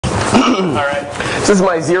This is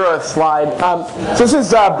my 0th slide. So this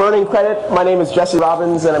is Burning Credit. My name is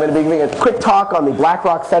Robbins, and I'm going to be giving a quick talk on the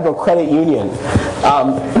BlackRock Federal Credit Union.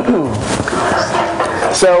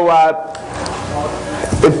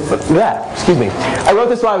 Excuse me. I wrote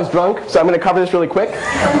this while I was drunk, so I'm going to cover this really quick.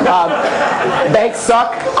 Banks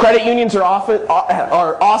suck, credit unions are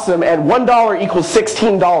awesome, and $1 equals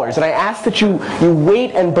 $16. And I ask that you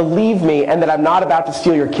wait and believe me, and that I'm not about to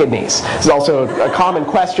steal your kidneys. This is also a common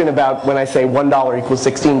question about when I say $1 equals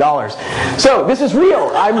 $16. So this is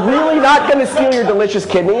real. I'm really not going to steal your delicious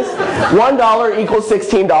kidneys. $1 equals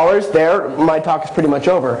 $16. There, my talk is pretty much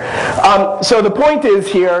over. So the point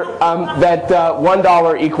is here that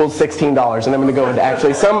 $1 equals $16, and I'm going to go into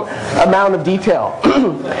actually some amount of detail.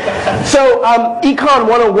 So, Econ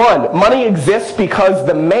 101, money exists because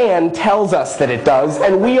the man tells us that it does,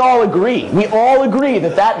 and we all agree. We all agree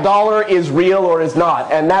that that dollar is real or is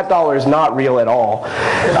not, and that dollar is not real at all.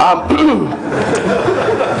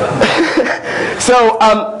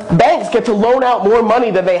 Banks get to loan out more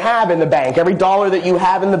money than they have in the bank. Every dollar that you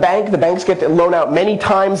have in the banks get to loan out many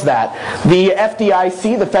times that. The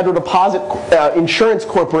FDIC, the Federal Deposit Insurance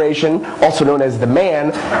Corporation, also known as the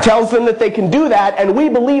man, tells them that they can do that, and we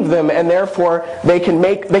believe them, and therefore they can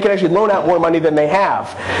actually loan out more money than they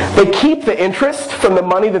have. They keep the interest from the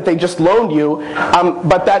money that they just loaned you,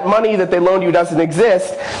 but that money that they loaned you doesn't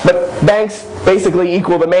exist. But banks basically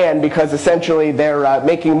equal the man because essentially they're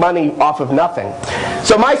making money off of nothing.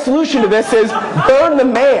 So my solution to this is burn the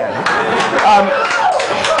man.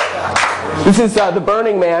 This is the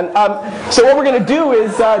Burning Man. So what we're going to do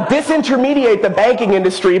is disintermediate the banking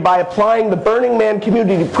industry by applying the Burning Man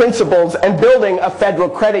community principles and building a federal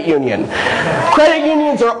credit union. Credit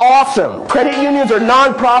unions are awesome. Credit unions are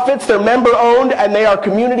non-profits, they're member-owned, and they are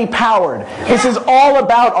community-powered. This is all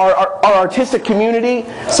about our artistic community,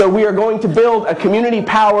 so we are going to build a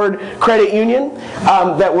community-powered credit union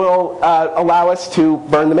that will allow us to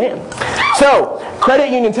burn the man. So, credit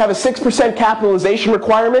unions have a 6% capitalization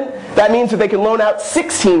requirement. That means that they can loan out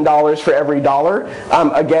 $16 for every dollar.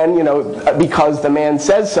 Again, because the man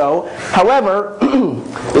says so. However,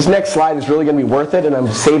 this next slide is really going to be worth it, and I'm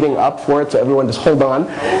saving up for it, so everyone just hold on.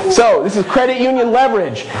 So, this is credit union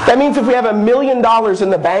leverage. That means if we have $1 million in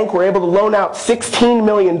the bank, we're able to loan out $16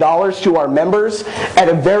 million to our members at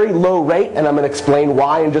a very low rate, and I'm going to explain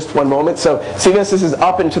why in just one moment. So, see this is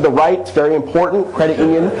up and to the right. It's very important. Credit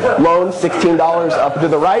union loan, $16 up to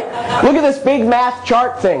the right. Look at this big math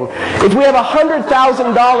chart thing. If we have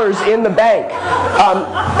 $100,000 in the bank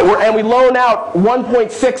and we loan out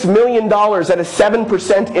 $1.6 million at a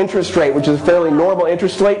 7% interest rate, which is a fairly normal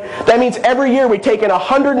interest rate, that means every year we take in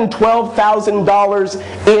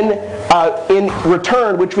 $112,000 in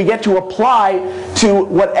return, which we get to apply to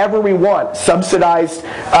whatever we want. Subsidized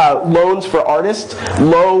loans for artists,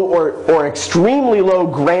 low or extremely low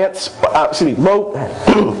grants, low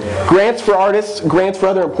grants for artists, grants for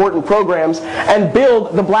other important programs, and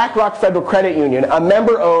build the BlackRock Federal Credit Union, a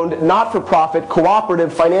member-owned, not-for-profit,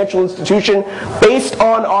 cooperative financial institution based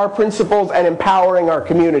on our principles and empowering our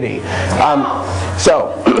community.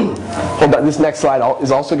 Hold on, this next slide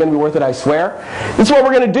is also going to be worth it, I swear. This is what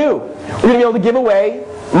we're going to do. We're going to be able to give away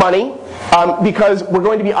money because we're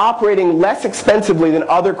going to be operating less expensively than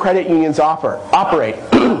other credit unions operate.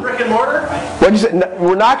 Brick and mortar? What you said?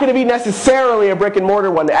 We're not going to be necessarily a brick and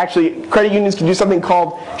mortar one. Actually, credit unions can do something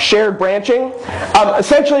called shared branching.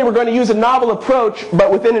 Essentially, we're going to use a novel approach,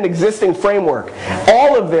 but within an existing framework.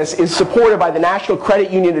 All of this is supported by the National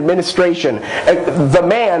Credit Union Administration, the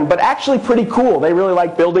man, but actually pretty cool. They really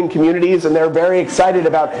like building communities, and they're very excited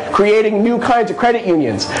about creating new kinds of credit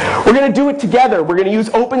unions. We're going to do it together. We're going to use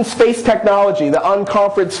open space technology, the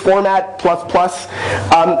unconference format ++,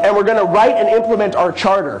 and we're going to write and implement our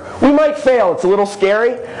charter. We might fail. It's a little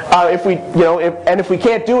scary. If we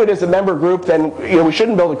can't do it as a member group, then we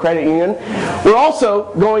shouldn't build a credit union. We're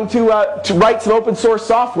also going to write some open source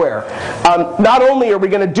software. Not only are we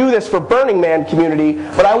going to do this for Burning Man community,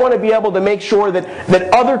 but I want to be able to make sure that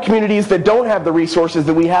other communities that don't have the resources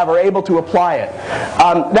that we have are able to apply it.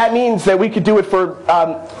 That means that we could do it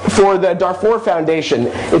for the Darfur Foundation.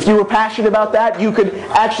 If you were passionate about that, you could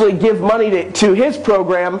actually give money to his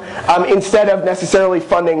program instead of necessarily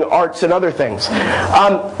funding arts and other things.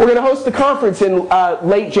 We're going to host the conference in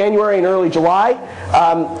late January and early July.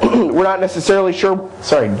 We're not necessarily sure,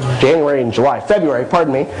 February,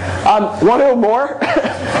 pardon me. Want to know more?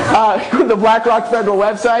 The BlackRock Federal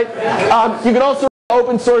website. You can also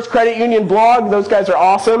Open Source Credit Union blog. Those guys are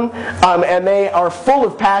awesome, and they are full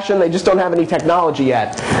of passion. They just don't have any technology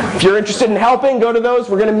yet. If you're interested in helping, go to those.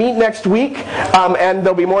 We're going to meet next week, and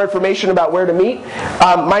there'll be more information about where to meet.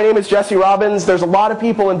 My name is Jesse Robbins. There's a lot of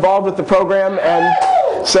people involved with the program,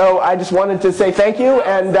 and so I just wanted to say thank you,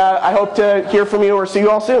 and I hope to hear from you or see you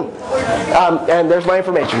all soon. And there's my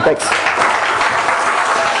information. Thanks.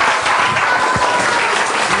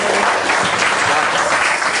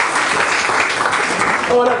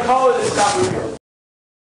 I want to call it a stop.